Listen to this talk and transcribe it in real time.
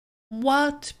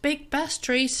What? Big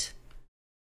pastries?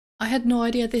 I had no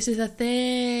idea this is a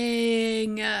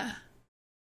thing.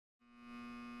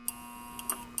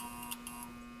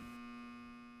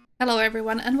 Hello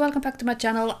everyone and welcome back to my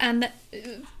channel and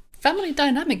Family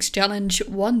Dynamics Challenge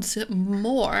once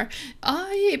more.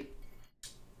 I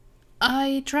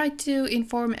tried to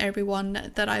inform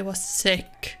everyone that I was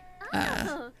sick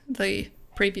the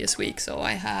previous week, so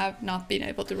I have not been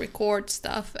able to record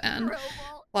stuff and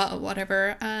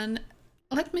whatever, and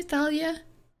let me tell you,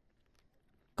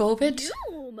 COVID,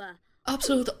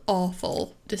 absolute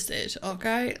awful disease,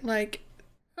 okay? Like,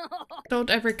 don't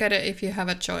ever get it if you have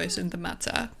a choice in the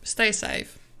matter. Stay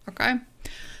safe, okay?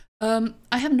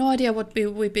 I have no idea what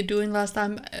we've been doing last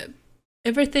time.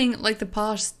 Everything, like the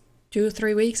past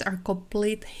 2-3 weeks, are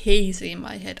complete hazy in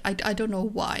my head. I don't know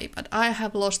why, but I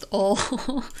have lost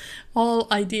all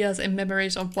ideas and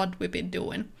memories of what we've been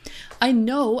doing. I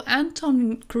know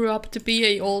Anton grew up to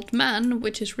be an old man,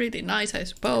 which is really nice, I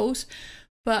suppose,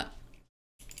 but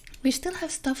we still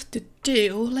have stuff to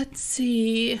do. Let's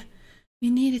see. We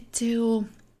needed to...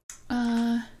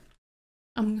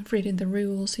 I'm reading the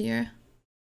rules here.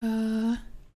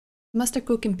 Master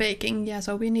cooking, baking. Yeah,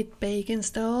 so we need bacon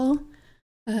still.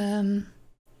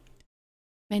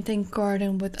 Maintain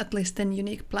garden with at least 10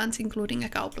 unique plants, including a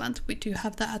cow plant. We do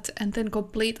have that. And then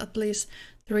complete at least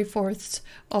 3/4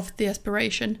 of the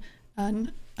aspiration.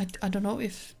 And I don't know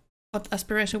what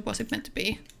aspiration was it meant to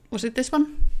be. Was it this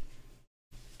one?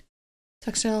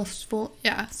 Successful.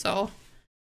 Yeah, so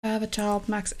have a child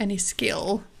max any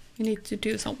skill. We need to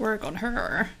do some work on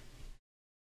her.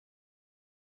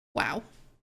 Wow.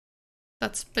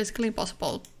 That's basically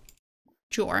impossible.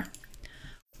 Sure.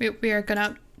 We are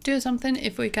gonna do something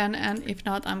if we can, and if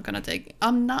not, I'm not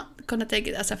gonna take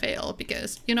it as a fail,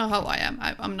 because you know how I am.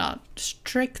 I'm not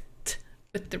strict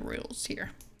with the rules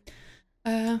here.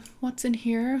 What's in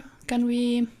here? Can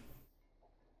we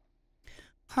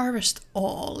harvest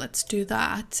all? Let's do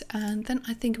that. And then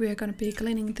I think we are gonna be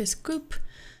cleaning this coop.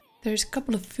 There's a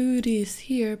couple of foodies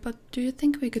here, but do you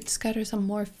think we could scatter some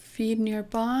more feed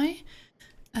nearby?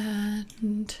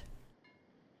 And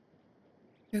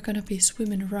you're gonna be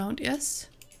swimming around, yes?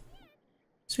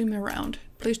 Swim around.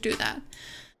 Please do that.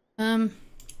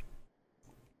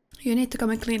 You need to come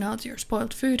and clean out your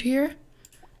spoiled food here.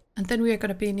 And then we are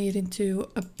gonna be needing to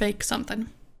bake something.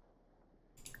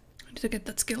 I need to get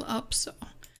that skill up, so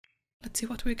let's see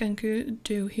what we can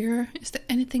do here. Is there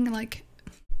anything like...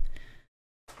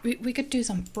 We could do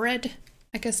some bread.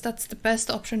 I guess that's the best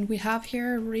option we have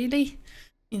here, really.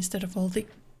 Instead of all the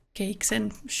cakes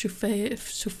and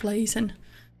soufflés and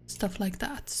stuff like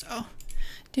that. So,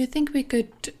 do you think we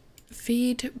could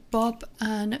feed Bob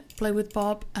and play with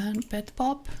Bob and pet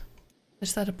Bob?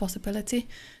 Is that a possibility?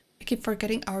 I keep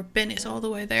forgetting our bin is all the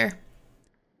way there.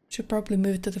 Should probably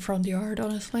move to the front yard,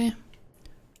 honestly.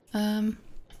 You're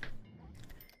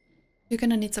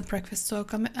gonna need some breakfast, so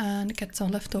come and get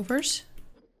some leftovers.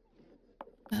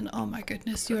 And oh my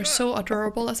goodness, you are so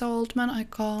adorable as an old man. I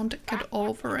can't get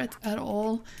over it at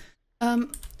all.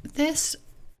 This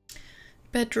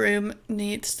bedroom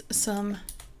needs some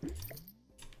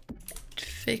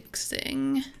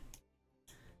fixing.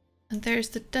 And there's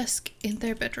the desk in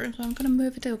their bedroom, so I'm gonna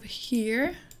move it over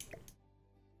here.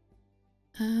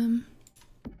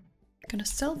 Gonna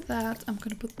sell that. I'm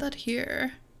gonna put that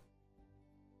here.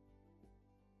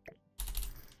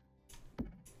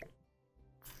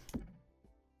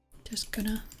 Just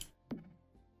gonna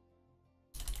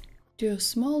do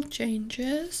small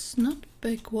changes, not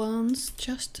big ones,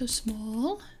 just a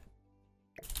small.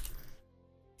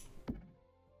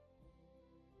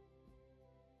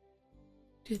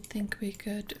 Do you think we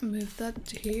could move that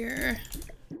here?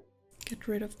 Get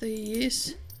rid of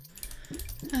these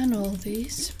and all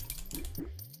these.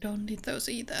 Don't need those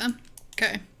either.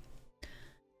 Okay.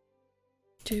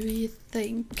 Do we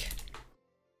think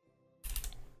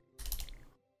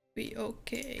be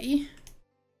okay?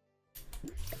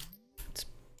 Let's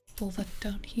pull that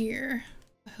down here.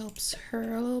 That helps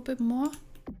her a little bit more.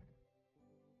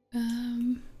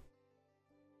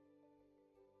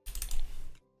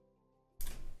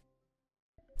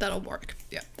 That'll work.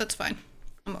 Yeah, that's fine.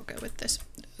 I'm okay with this.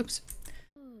 Oops.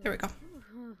 There we go.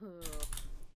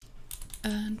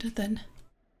 And then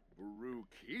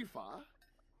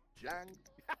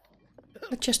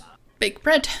let's just bake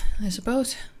bread, I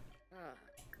suppose.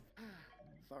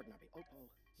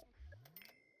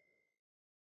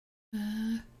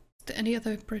 Any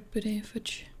other bread pudding,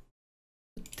 fudge,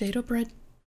 potato bread,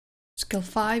 skill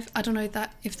 5. I don't know if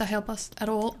that helps us at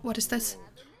all. What is this?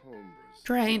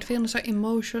 Drained, feelings of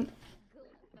emotion.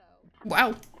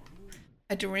 Wow,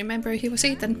 I do remember he was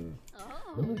eaten.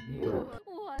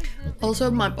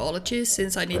 Also, my apologies,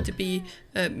 since I need to be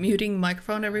muting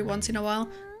microphone every once in a while.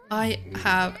 I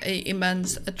have a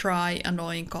immense, dry,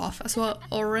 annoying cough as well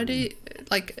already,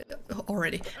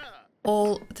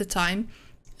 all the time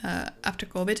after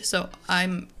COVID, so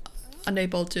I'm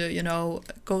unable to, you know,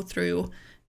 go through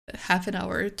half an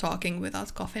hour talking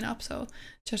without coughing up, so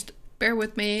just bear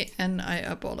with me, and I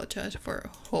apologize for a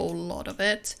whole lot of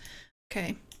it.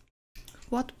 Okay.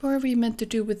 What were we meant to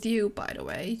do with you, by the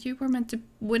way? You were meant to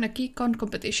win a GeekCon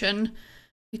competition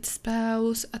with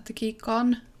spouse at the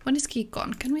GeekCon. When is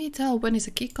GeekCon? Can we tell when is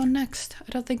a GeekCon next?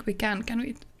 I don't think we can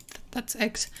we? That's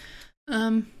X.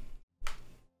 I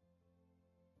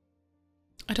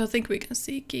don't think we can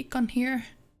see GeekCon here.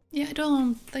 Yeah, I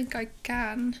don't think I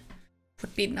can.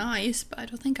 Would be nice, but I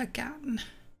don't think I can.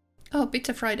 Oh,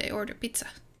 Pizza Friday, order pizza.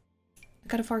 I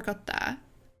kind of forgot that.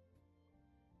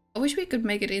 I wish we could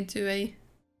make it into a...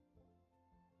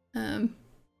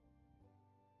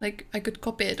 like, I could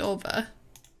copy it over.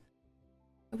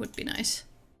 That would be nice.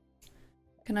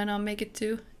 Can I now make it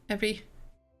to every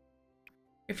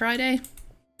Friday?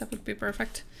 That would be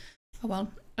perfect. Oh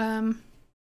well.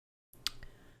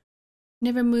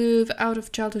 Never move out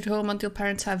of childhood home until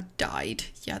parents have died.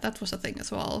 Yeah, that was a thing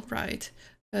as well, right?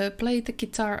 Play the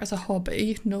guitar as a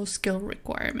hobby. No skill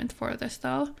requirement for this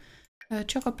though.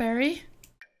 Chocoberry.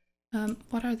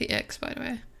 What are the eggs, by the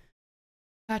way?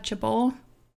 Hatchable.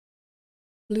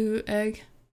 Blue egg.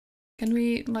 Can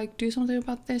we, like, do something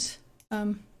about this?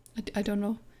 I don't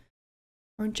know.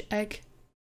 Orange egg.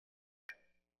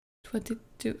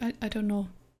 22, I don't know.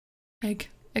 Egg.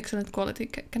 Excellent quality.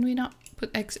 Can we not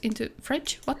put eggs into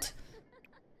fridge? What?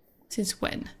 Since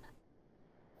when?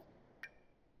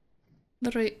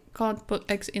 Literally can't put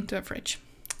eggs into a fridge.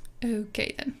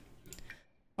 Okay then.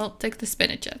 Well, take the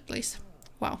spinach at least.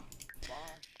 Wow.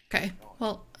 Okay,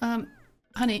 well,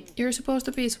 honey, you're supposed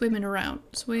to be swimming around.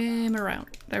 Swim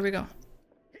around. There we go.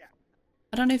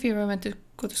 I don't know if you were meant to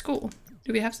go to school.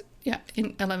 Do we have... Yeah,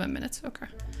 in 11 minutes. Okay.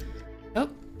 Oh.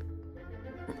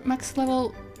 Max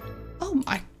level... Oh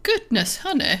my goodness,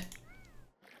 honey.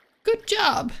 Good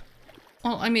job.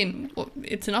 Well, I mean,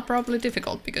 it's not probably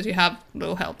difficult because you have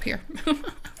no help here.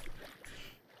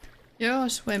 You're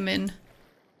swimming.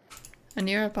 And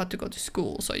you're about to go to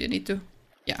school, so you need to...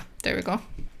 Yeah, there we go.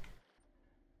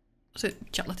 Was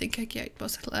it gelatin cake? Yeah, it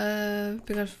was.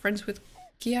 Because friends with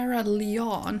Kiara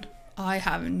Leon. I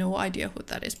have no idea who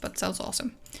that is, but sounds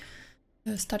awesome.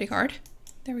 Study hard.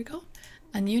 There we go.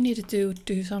 And you needed to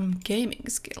do some gaming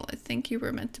skill. I think you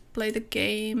were meant to play the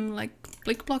game like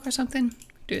Blick Block or something.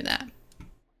 Do that.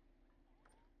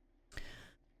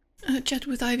 Chat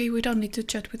with Ivy. We don't need to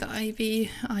chat with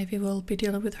Ivy. Ivy will be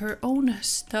dealing with her own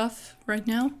stuff right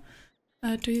now.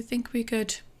 Do you think we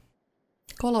could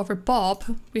call over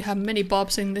Bob? We have many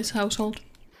Bobs in this household.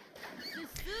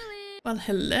 Well,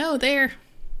 hello there.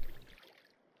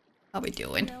 How we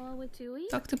doing?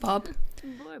 Talk to Bob.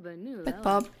 Pet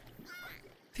Bob.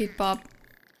 Feed Bob.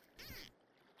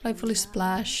 Playfully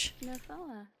splash.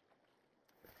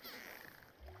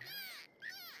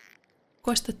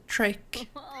 Quest a trick.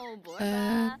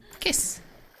 Kiss.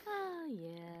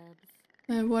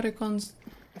 Water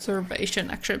conservation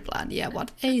action plan. Yeah,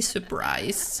 what a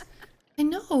surprise. I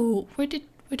know. Where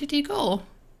did he go?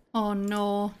 Oh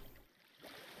no.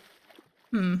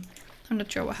 I'm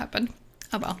not sure what happened.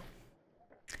 Oh well.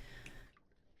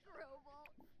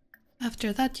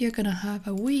 After that you're gonna have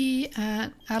a wee,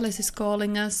 and Alice is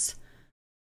calling us.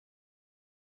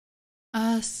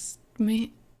 Ask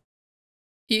me.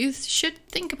 You should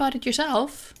think about it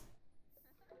yourself.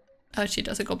 Oh, she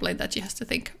doesn't complain that she has to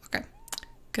think. Okay.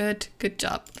 Good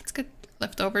job. Let's get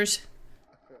leftovers.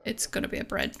 It's gonna be a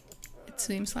bread, it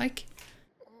seems like.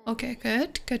 Okay,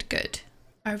 good.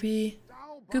 Are we...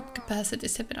 Coop capacity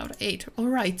 7 out of 8.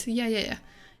 Alright, yeah.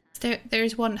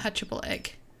 There's one hatchable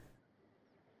egg.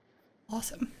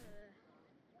 Awesome.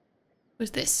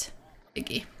 Who's this?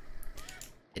 Piggy.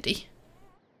 Eddie.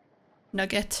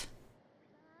 Nugget.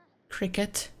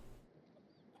 Cricket.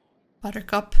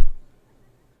 Buttercup.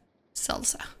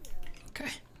 Salsa.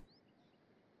 Okay.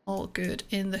 All good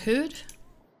in the hood.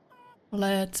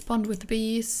 Let's bond with the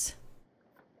bees.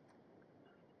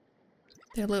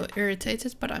 They're a little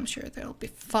irritated, but I'm sure they'll be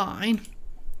fine.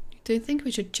 Do you think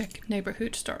we should check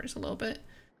neighborhood stores a little bit?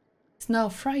 It's now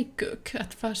fry cook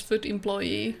at fast food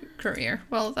employee career.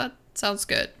 Well, that sounds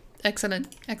good.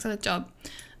 Excellent job.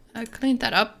 Clean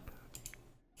that up.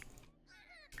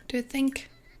 Do you think...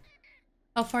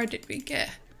 How far did we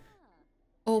get?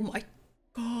 Oh my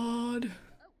god.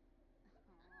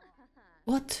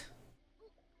 What?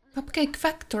 Cupcake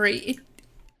Factory?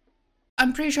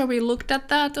 I'm pretty sure we looked at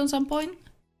that at some point.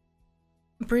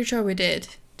 I'm pretty sure we did.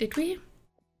 Did we?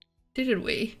 Didn't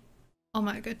we? Oh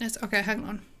my goodness. Okay, hang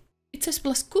on. It says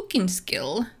plus cooking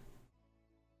skill.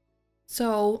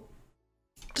 So,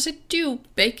 does it do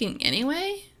baking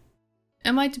anyway?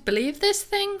 Am I to believe this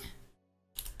thing?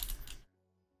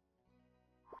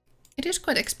 It is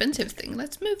quite expensive thing.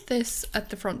 Let's move this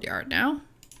at the front yard now.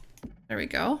 There we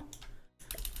go.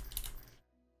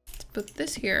 Let's put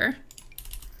this here.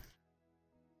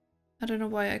 I don't know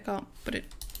why I can't put it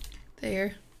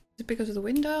there. Is it because of the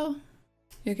window?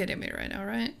 You're kidding me right now,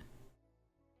 right?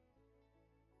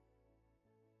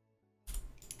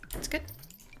 Let's get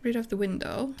rid of the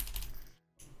window.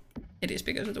 It is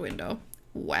because of the window.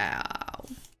 Wow.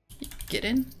 You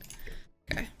kidding?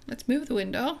 Okay, let's move the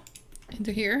window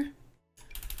into here.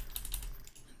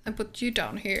 And put you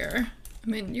down here. I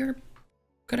mean, you're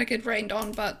gonna get rained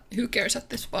on, but who cares at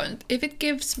this point? If it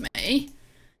gives me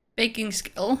baking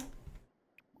skill,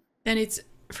 then it's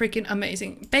freaking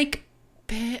amazing.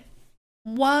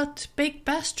 What? Bake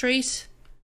pastries?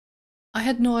 I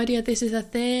had no idea this is a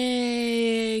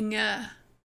thing.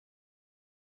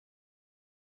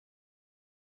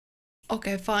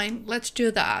 Okay, fine. Let's do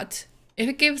that. If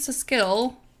it gives a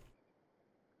skill...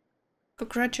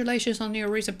 Congratulations on your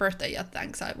recent birthday. Yeah,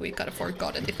 thanks. We kind of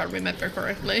forgot it if I remember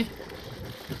correctly.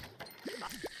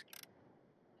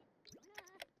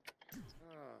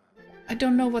 I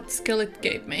don't know what skill it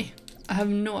gave me. I have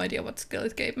no idea what skill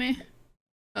it gave me.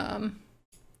 Do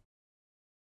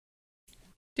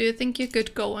you think you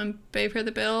could go and pay for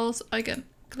the bills? I can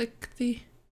click the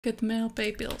get mail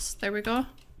pay bills. There we go.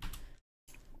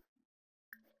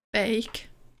 Bake.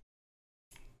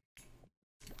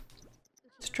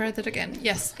 Let's try that again.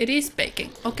 Yes, it is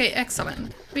baking. Okay,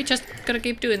 excellent. We just gotta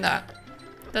keep doing that.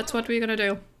 That's what we're gonna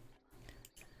do.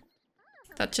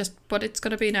 That's just what it's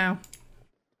gonna be now.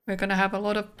 We're gonna have a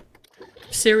lot of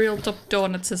cereal top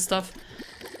donuts and stuff.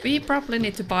 We probably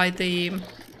need to buy the...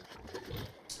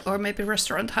 Or maybe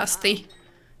restaurant has the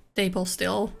table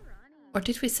still. Or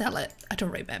did we sell it? I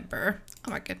don't remember. Oh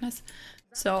my goodness.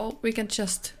 So we can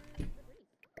just...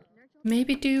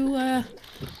 Maybe do a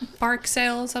park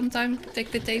sale sometime, take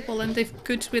the table and the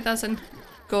goods with us and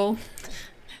go.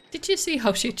 Did you see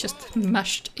how she just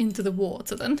mashed into the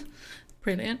water then?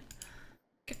 Brilliant.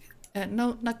 Okay.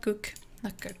 No, not cook.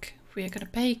 Not cook. We are gonna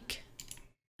bake.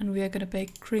 And we are gonna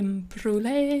bake creme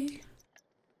brulee.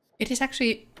 It is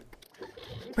actually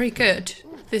pretty good.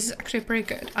 This is actually pretty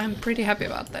good. I'm pretty happy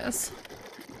about this.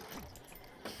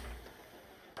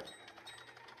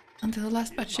 Until the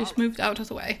last batch is moved out of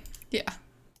the way. Yeah.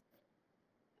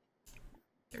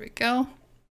 There we go.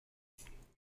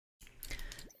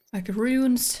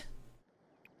 Macaroons.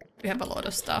 We have a lot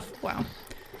of stuff. Wow.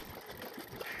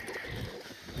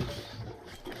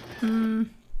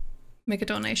 Make a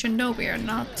donation. No, we are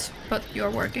not. But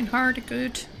you're working hard.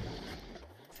 Good.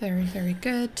 Very, very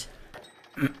good.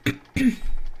 Nom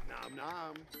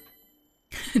nom.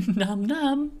 Nom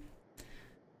nom.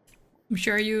 I'm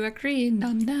sure you agree.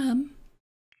 Nom nom.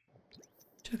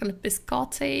 Chocolate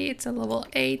biscotti, it's a level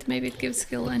 8, maybe it gives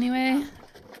skill anyway.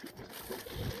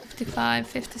 55,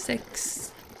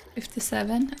 56,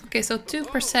 57. Okay, so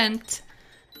 2%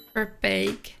 per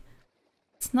bake.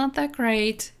 It's not that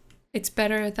great. It's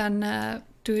better than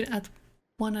do it at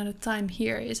one at a time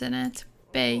here, isn't it?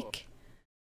 Bake.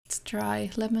 Let's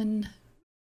try lemon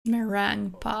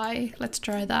meringue pie. Let's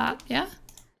try that, yeah?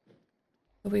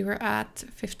 We were at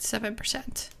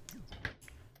 57%.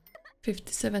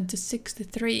 57 to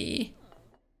 63.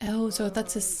 Oh, so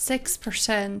that's a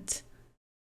 6%.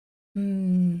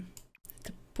 The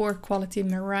poor quality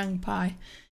meringue pie.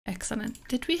 Excellent.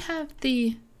 Did we have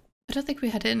the... I don't think we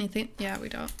had anything. Yeah, we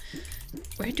don't.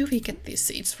 Where do we get these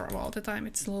seeds from all the time?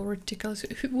 It's a little ridiculous.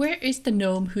 Where is the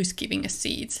gnome who's giving us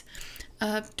seeds?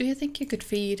 Do you think you could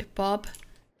feed Bob?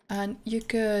 And you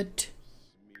could...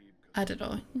 I don't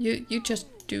know. You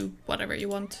just do whatever you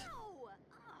want.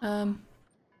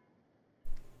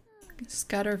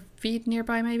 Scatter feed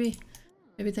nearby, maybe?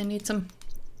 Maybe they need some...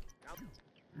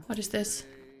 What is this?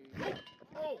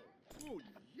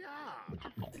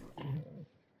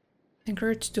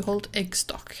 Encouraged to hold egg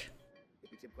stock.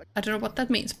 I don't know what that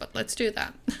means, but let's do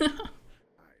that. Do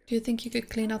you think you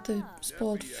could clean out the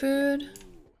spoiled food?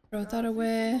 Throw that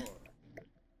away.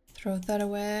 Throw that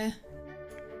away.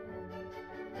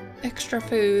 Extra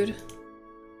food.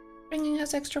 Bringing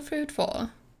us extra food for?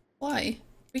 Why?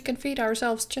 We can feed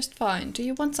ourselves just fine. Do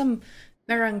you want some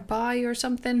meringue pie or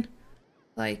something?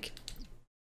 Like...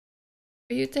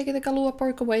 Are you taking the Kahlua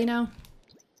pork away now?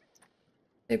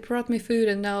 They brought me food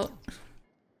and now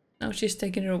she's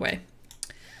taking it away.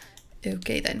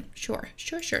 Okay then, sure.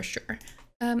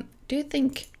 Do you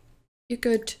think you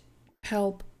could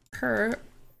help her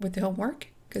with the homework,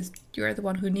 because you're the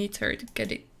one who needs her to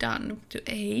get it done to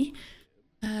A.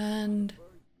 And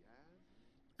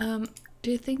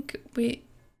do you think we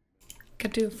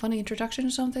could do a funny introduction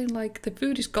or something? Like the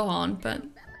food is gone, but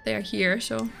they're here,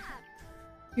 so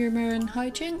humor and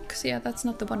hijinks. Yeah, that's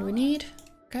not the one we need.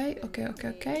 Okay, okay, okay,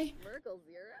 okay.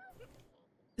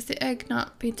 Is the egg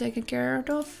not being taken care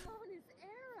of?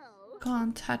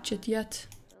 Can't hatch it yet.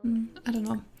 I don't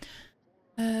know.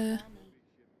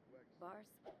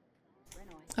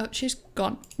 Oh, she's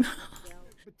gone.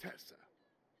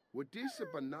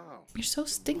 You're so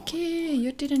stinky.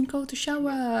 You didn't go to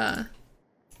shower.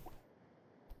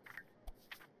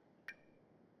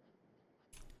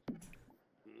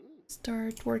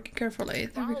 Start working carefully.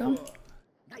 There we go.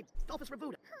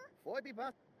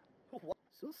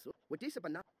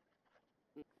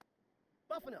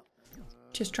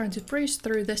 Just trying to breeze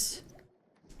through this.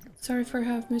 Sorry for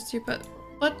having missed you, but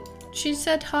what? She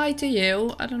said hi to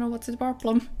you. I don't know what's the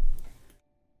problem.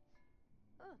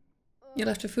 You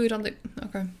left the food on the...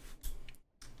 Okay.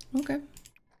 Okay.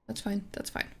 That's fine. That's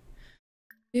fine.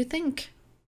 Do you think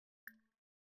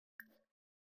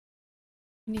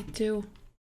we need to...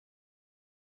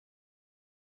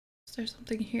 Is there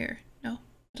something here? No.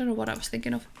 I don't know what I was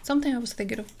thinking of. Something I was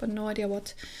thinking of, but no idea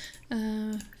what.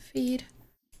 Feed.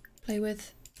 Play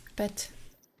with. Pet.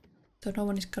 So no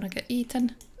one is gonna get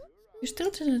eaten. You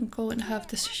still didn't go and have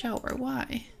this shower.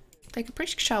 Why? Take a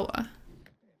brisk shower.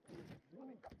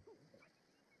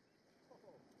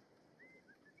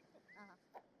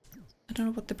 I don't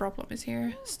know what the problem is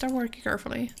here. Start working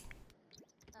carefully.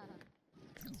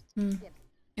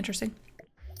 Interesting.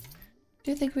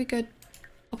 Do you think we could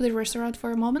open the restaurant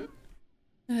for a moment?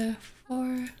 Yeah.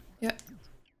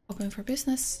 Open for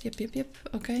business. Yep.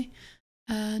 Okay.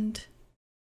 And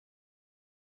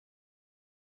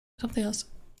something else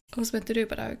I was meant to do,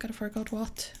 but I kind of forgot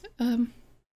what. I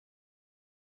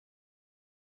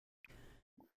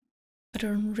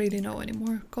don't really know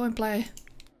anymore. Go and play.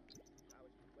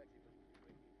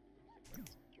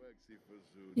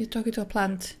 You're talking to a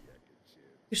plant.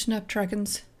 You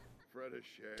snapdragons.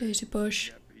 Daisy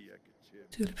bush.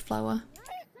 Tulip flower.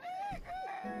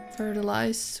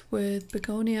 Fertilize with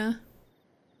begonia.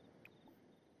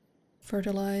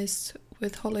 Fertilize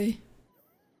with holly.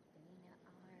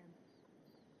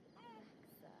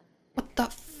 What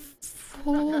the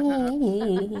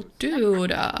oh,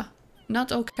 dude.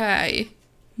 Not okay.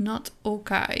 Not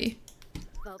okay.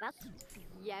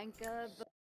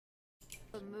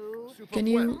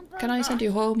 Can I send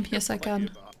you home? Yes, I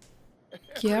can.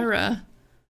 Kiara.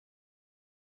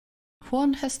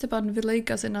 Juan Esteban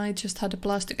Villegas and I just had a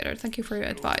blast together. Thank you for your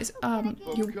advice.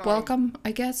 You're welcome,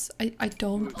 I guess. I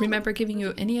don't remember giving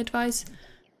you any advice,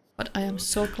 but I am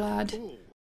so glad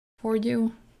for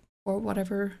you, for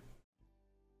whatever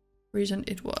reason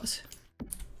it was.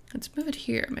 Let's move it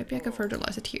here. Maybe I can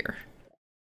fertilize it here.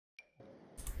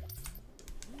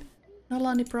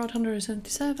 Nolani brought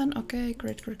 177. Okay,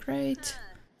 great.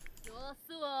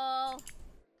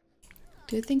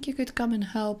 Do you think you could come and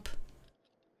help?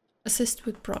 Assist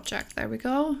with project. There we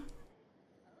go.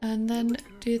 And then,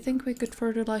 do you think we could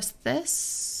fertilize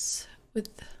this with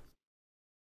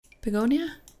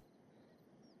begonia?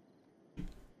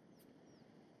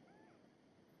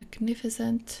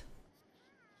 Magnificent.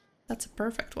 That's a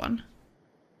perfect one.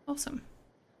 Awesome.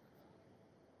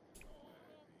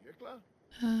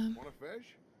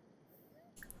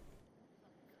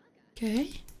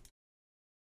 Okay.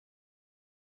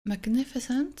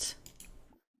 Magnificent.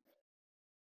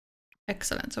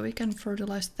 Excellent. So we can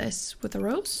fertilize this with a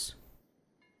rose.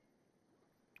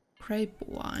 Grape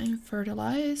wine.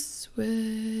 Fertilize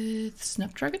with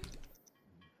snapdragon.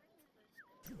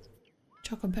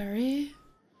 Chocoberry.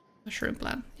 Mushroom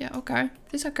plant. Yeah, okay.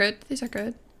 These are good. These are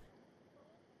good.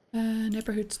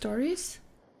 Neighborhood stories.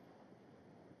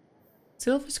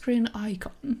 Silver screen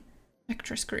icon.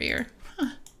 Actress career.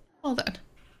 Huh. Well then.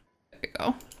 There we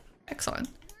go. Excellent.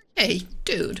 Hey,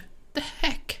 dude. The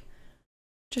heck?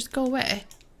 Just go away.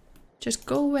 Just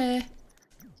go away.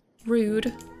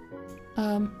 Rude.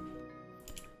 Do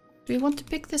you want to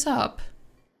pick this up?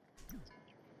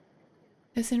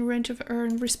 It's in range of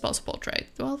earn responsible trade.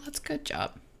 Well, that's a good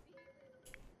job.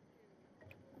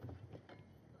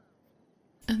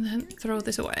 And then throw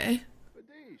this away.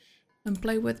 And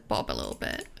play with Bob a little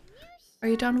bit. Are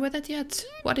you done with it yet?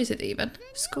 What is it even?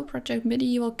 School project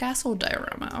medieval castle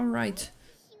diorama. Alright.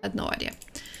 Had no idea.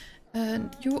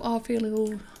 And you are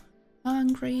feeling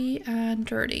hungry and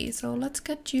dirty. So let's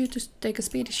get you to take a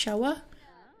speedy shower.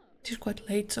 It is quite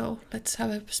late, so let's have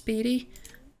a speedy.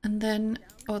 And then...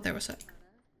 Oh, there was a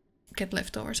get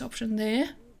leftovers option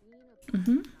there.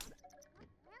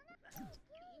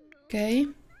 Okay.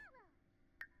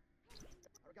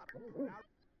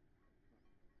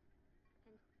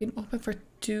 Been open for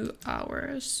 2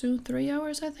 hours, soon 3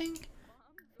 hours, I think.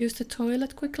 Use the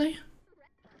toilet quickly.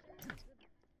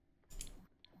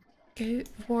 Okay,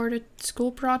 awarded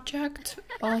school project.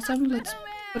 Awesome. Let's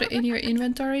put it in your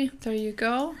inventory. There you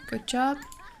go. Good job.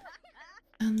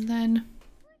 And then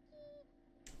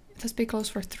it has been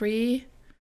closed for 3.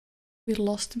 We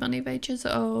lost money, wages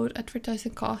owed,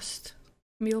 advertising cost,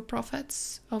 meal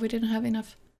profits. Oh, we didn't have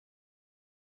enough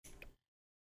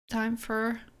time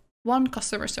for 1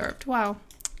 customer served. Wow.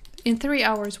 In 3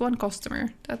 hours, 1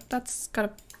 customer. That's kind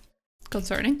of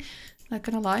concerning. Not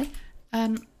gonna lie.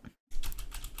 And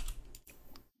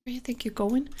where do you think you're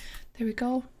going? There we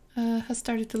go. Has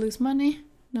started to lose money.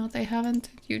 No, they haven't.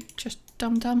 You just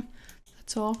dum-dum.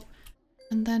 That's all.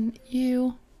 And then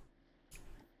you.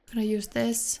 Gonna use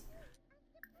this.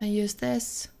 And use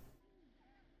this.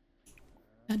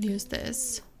 And use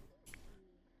this.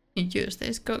 And use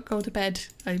this. Go to bed.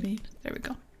 I mean, there we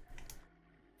go.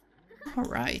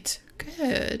 Alright.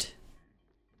 Good.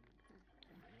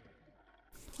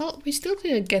 Well, we still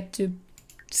didn't get to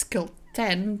skill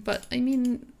 10, but I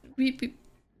mean,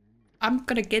 I'm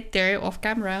gonna get there off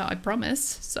camera, I promise.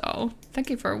 So, thank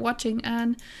you for watching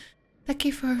and thank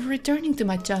you for returning to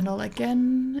my channel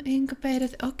again.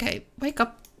 Incubated. Okay, wake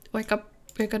up, wake up.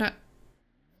 We're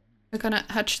gonna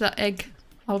hatch the egg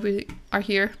while we are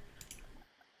here.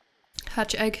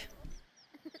 Hatch egg.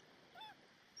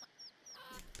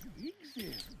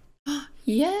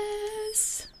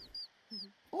 Yes.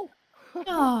 Oh,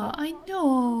 I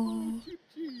know.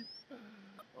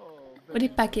 Put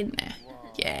it back in there.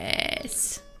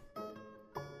 Yes.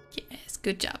 Yes,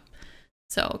 good job.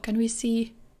 So, can we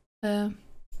see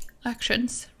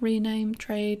actions? Rename,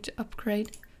 trade,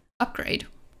 upgrade. Upgrade.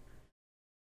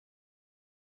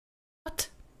 What?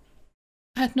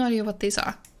 I had no idea what these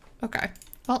are. Okay.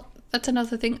 Well, that's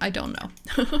another thing I don't know.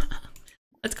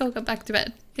 Let's go back to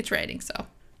bed. It's raining, so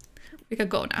we can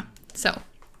go now. So,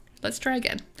 let's try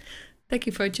again. Thank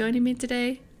you for joining me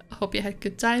today. I hope you had a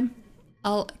good time.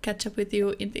 I'll catch up with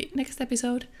you in the next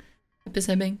episode. Happy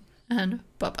simming and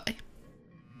bye bye.